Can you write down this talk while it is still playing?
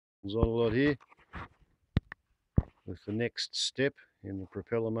On a lot here with the next step in the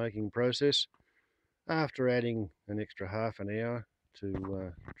propeller making process. After adding an extra half an hour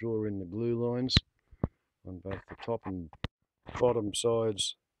to draw in the glue lines on both the top and bottom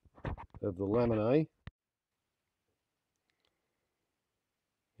sides of the laminae,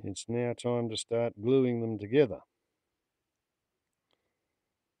 it's now time to start gluing them together.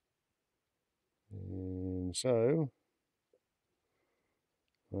 And so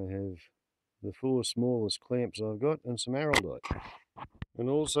I have the 4 smallest clamps I've got and some araldite. And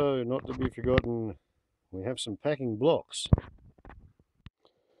also, not to be forgotten, we have some packing blocks.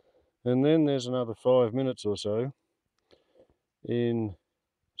 And then there's another 5 minutes or so in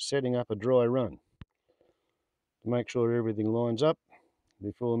setting up a dry run to make sure everything lines up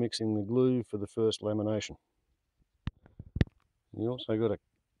before mixing the glue for the first lamination. You also got to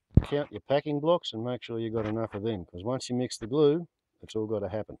count your packing blocks and make sure you've got enough of them, because once you mix the glue, it's all got to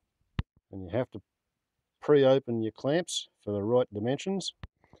happen. And you have to pre-open your clamps for the right dimensions,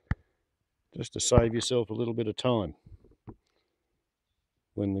 just to save yourself a little bit of time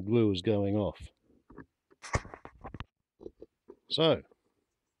when the glue is going off. So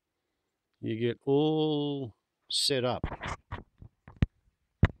you get all set up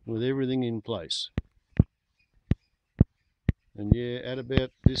with everything in place. And yeah, at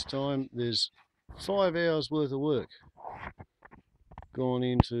about this time, there's 5 hours worth of work gone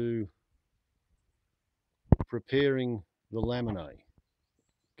into preparing the laminae,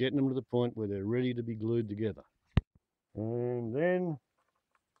 getting them to the point where they're ready to be glued together. And then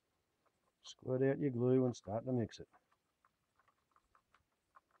squirt out your glue and start to mix it.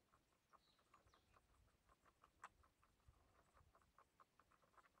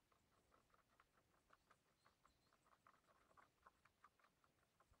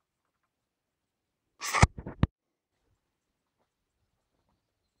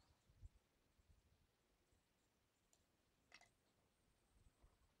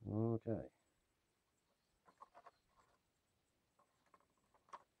 Okay.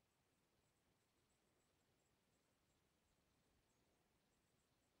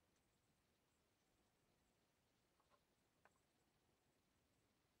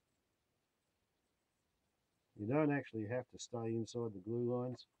 You don't actually have to stay inside the glue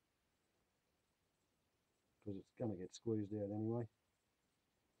lines, because it's going to get squeezed out anyway.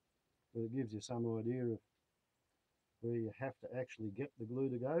 But it gives you some idea of where you have to actually get the glue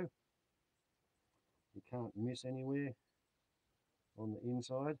to go. You can't miss anywhere on the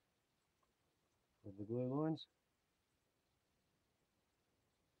inside of the glue lines.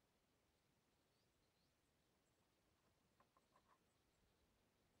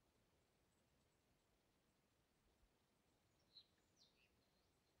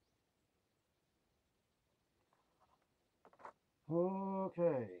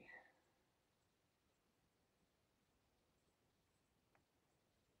 Okay.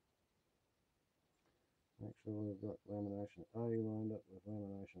 Make sure we've got lamination A lined up with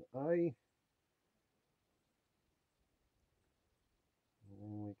lamination A. And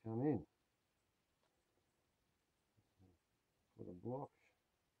then we come in. Put a block.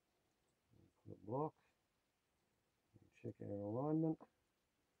 Put a block. Check our alignment.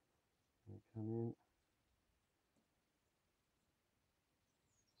 And come in.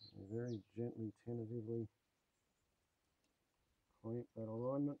 And very gently, tentatively clamp that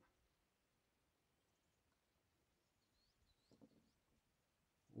alignment.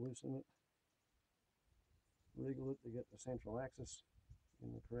 Loosen it. Wriggle it to get the central axis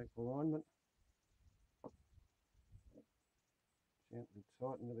in the correct alignment. Gently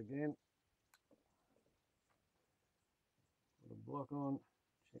tighten it again. Put a block on,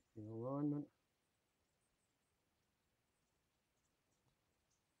 check the alignment.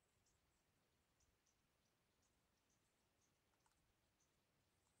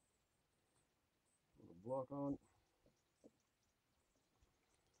 Put a block on.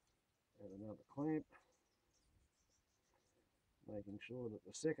 Add another clamp. Making sure that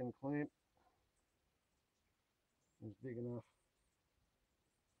the second clamp is big enough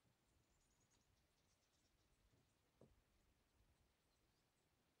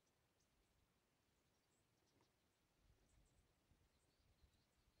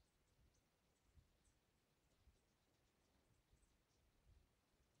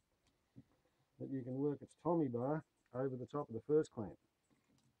that you can work its Tommy bar over the top of the first clamp.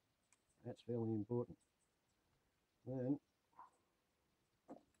 That's fairly important. Then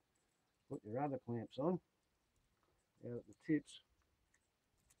put your other clamps on out at the tips.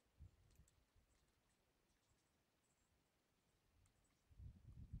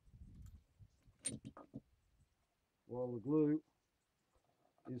 While the glue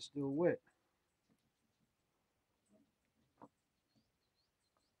is still wet.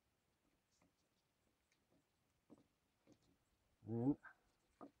 And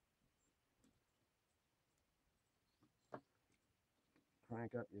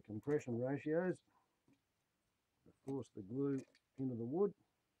crank up your compression ratios to force the glue into the wood.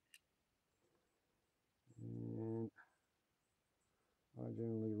 And I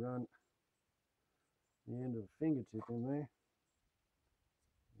generally run the end of a fingertip in there,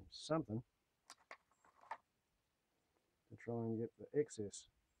 something, to try and get the excess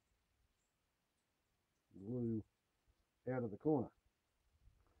glue out of the corner,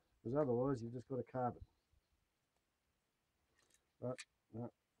 because otherwise you've just got to carve it. But no,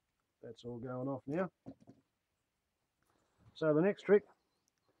 that's all going off now. So the next trick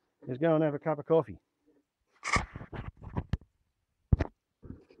is go and have a cup of coffee.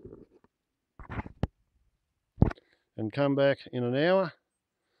 And come back in an hour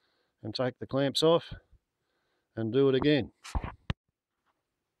and take the clamps off and do it again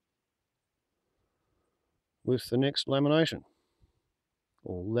with the next lamination,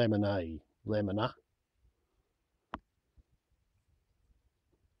 or lamina.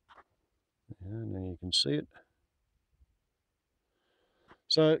 And then you can see it.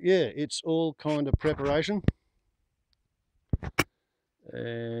 So yeah, it's all kind of preparation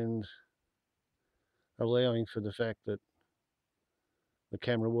and allowing for the fact that the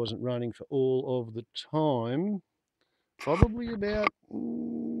camera wasn't running for all of the time, probably about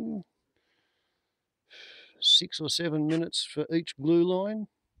 6 or 7 minutes for each glue line.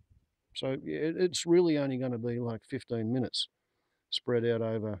 So yeah, it's really only going to be like 15 minutes spread out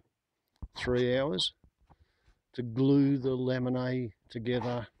over 3 hours to glue the laminae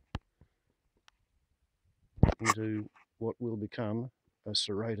together into what will become a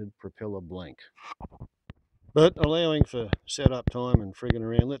serrated propeller blank. But allowing for setup time and frigging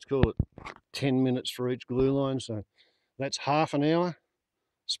around, let's call it 10 minutes for each glue line. So that's half an hour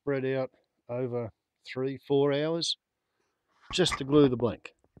spread out over 3-4 hours just to glue the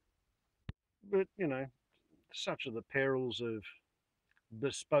blank. But you know, such are the perils of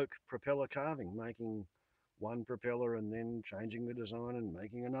bespoke propeller carving, making one propeller and then changing the design and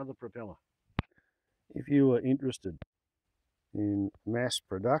making another propeller. If you are interested in mass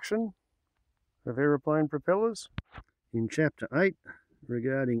production of aeroplane propellers, in Chapter 8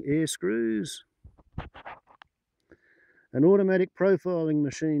 regarding air screws, an automatic profiling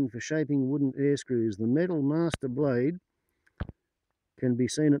machine for shaping wooden air screws, the metal master blade can be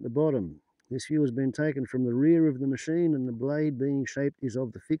seen at the bottom. This view has been taken from the rear of the machine, and the blade being shaped is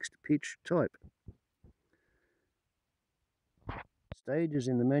of the fixed pitch type. Stages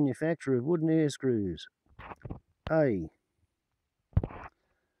in the manufacture of wooden air screws. A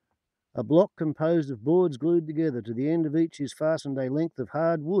block composed of boards glued together. To the end of each is fastened a length of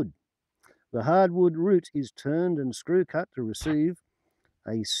hard wood. The hardwood root is turned and screw cut to receive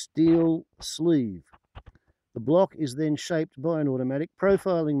a steel sleeve. The block is then shaped by an automatic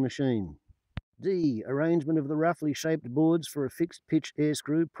profiling machine. D. Arrangement of the roughly shaped boards for a fixed pitch air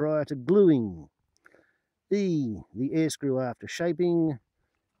screw prior to gluing. E. The air screw after shaping.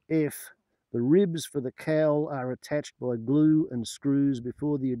 F. The ribs for the cowl are attached by glue and screws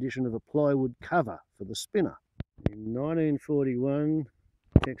before the addition of a plywood cover for the spinner. In 1941,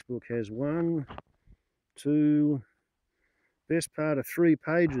 textbook has 1, 2, best part of 3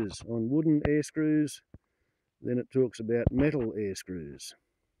 pages on wooden air screws. Then it talks about metal air screws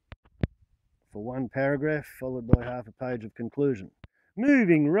for 1 paragraph, followed by half a page of conclusion.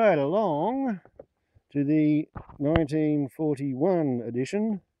 Moving right along to the 1941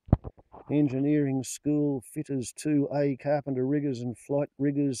 edition, Engineering School Fitters 2A Carpenter Riggers and Flight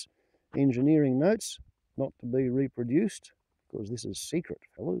Riggers Engineering Notes, not to be reproduced, because this is secret,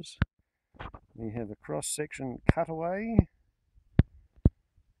 fellas. We have a cross-section cutaway.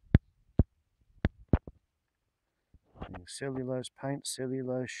 Cellulose paint,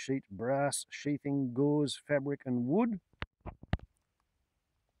 cellulose sheet, brass sheathing, gauze, fabric and wood.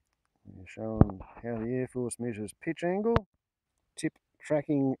 We're showing how the Air Force measures pitch angle, tip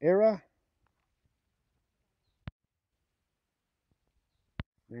tracking error.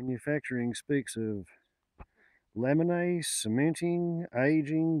 Manufacturing speaks of laminae, cementing,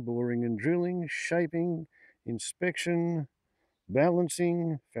 aging, boring and drilling, shaping, inspection,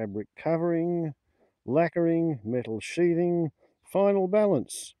 balancing, fabric covering, lacquering, metal sheathing, final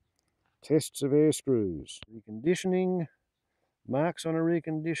balance, tests of air screws, reconditioning, marks on a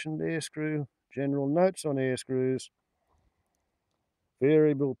reconditioned air screw, general notes on air screws,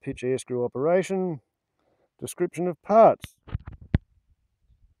 variable pitch air screw operation, description of parts.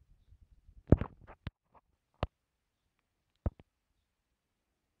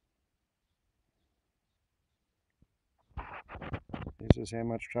 This is how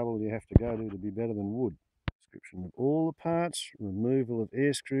much trouble you have to go to be better than wood. Description of all the parts, removal of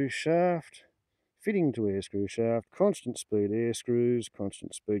air screw shaft, fitting to air screw shaft, constant speed air screws,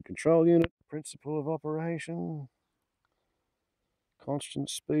 constant speed control unit, principle of operation, constant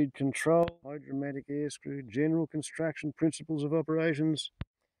speed control, hydromatic air screw, general construction principles of operations,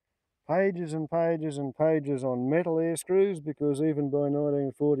 pages and pages and pages on metal air screws, because even by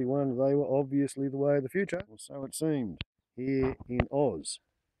 1941 they were obviously the way of the future, or so it seemed, here in Oz.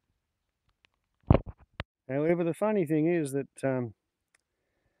 However, the funny thing is that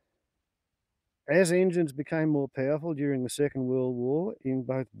as engines became more powerful during the Second World War in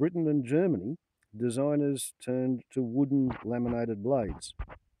both Britain and Germany, designers turned to wooden laminated blades,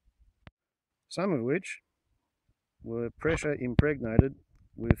 some of which were pressure impregnated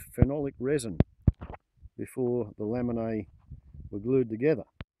with phenolic resin before the laminae were glued together.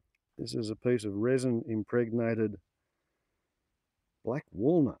 This is a piece of resin impregnated black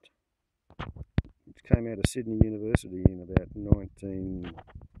walnut, which came out of Sydney University in about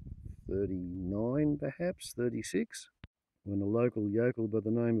 1939, perhaps 36, when a local yokel by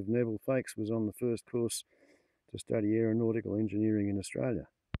the name of Neville Fakes was on the first course to study aeronautical engineering in Australia.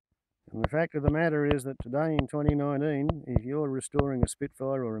 And the fact of the matter is that today in 2019, if you're restoring a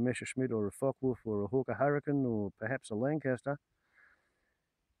Spitfire or a Messerschmitt or a Focke-Wulf or a Hawker Hurricane or perhaps a Lancaster,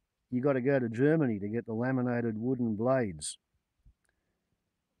 you got to go to Germany to get the laminated wooden blades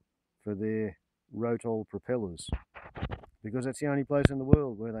for their Rotol propellers, because that's the only place in the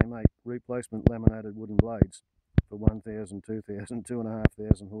world where they make replacement laminated wooden blades for 1,000, 2,000,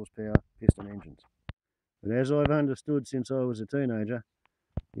 2,500 horsepower piston engines. But as I've understood since I was a teenager,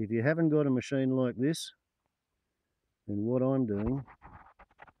 if you haven't got a machine like this, then what I'm doing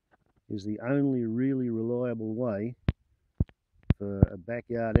is the only really reliable way for a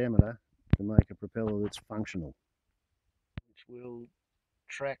backyard amateur to make a propeller that's functional, which will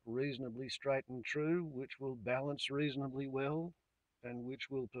track reasonably straight and true, which will balance reasonably well, and which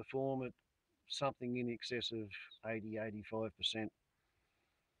will perform at something in excess of 80–85%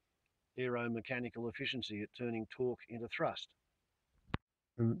 aeromechanical efficiency at turning torque into thrust.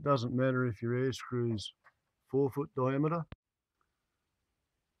 And it doesn't matter if your air screw's 4 foot diameter,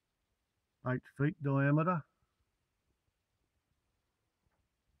 8 feet diameter,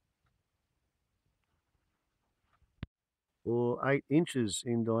 or 8 inches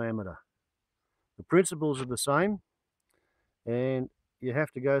in diameter. The principles are the same, and you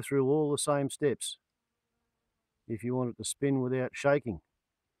have to go through all the same steps if you want it to spin without shaking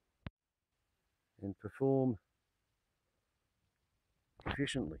and perform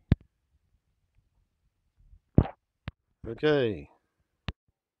efficiently. Okay,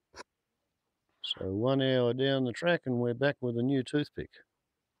 so 1 hour down the track and we're back with a new toothpick.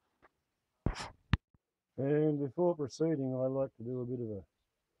 And before proceeding, I like to do a bit of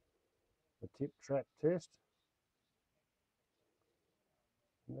a tip track test.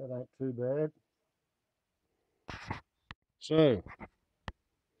 That ain't too bad. So,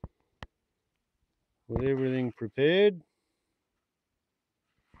 with everything prepared,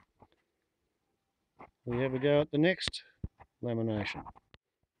 we have a go at the next lamination,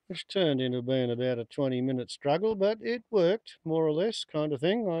 which turned into being about a 20-minute struggle, but it worked, more or less, kind of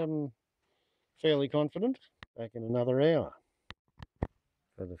thing. I'm fairly confident. Back in another hour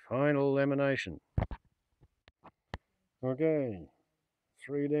for the final lamination. Okay,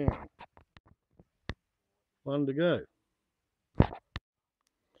 3 down, 1 to go.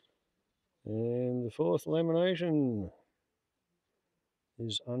 And the 4th lamination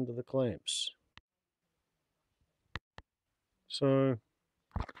is under the clamps. So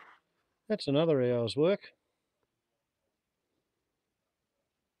that's another hour's work.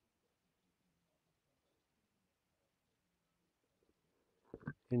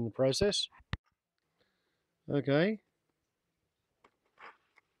 In the process. Okay.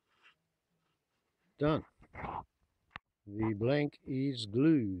 Done. The blank is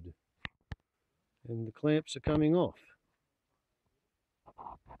glued and the clamps are coming off.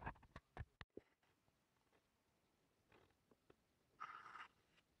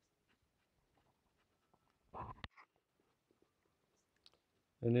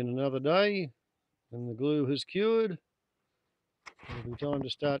 And then another day, and the glue has cured, it'll be time to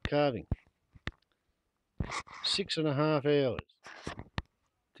start carving. 6.5 hours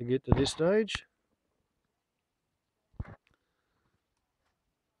to get to this stage.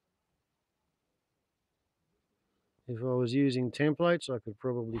 If I was using templates, I could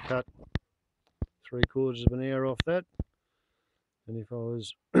probably cut 3/4 of an hour off that. And if I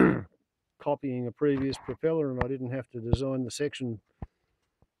was copying a previous propeller and I didn't have to design the section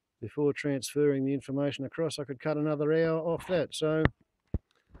before transferring the information across, I could cut another hour off that. So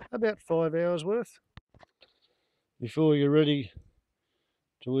about 5 hours worth before you're ready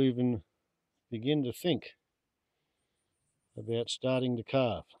to even begin to think about starting to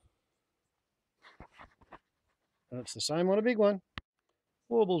carve. And it's the same on a big one.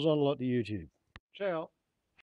 Warbles on a lot to YouTube. Ciao.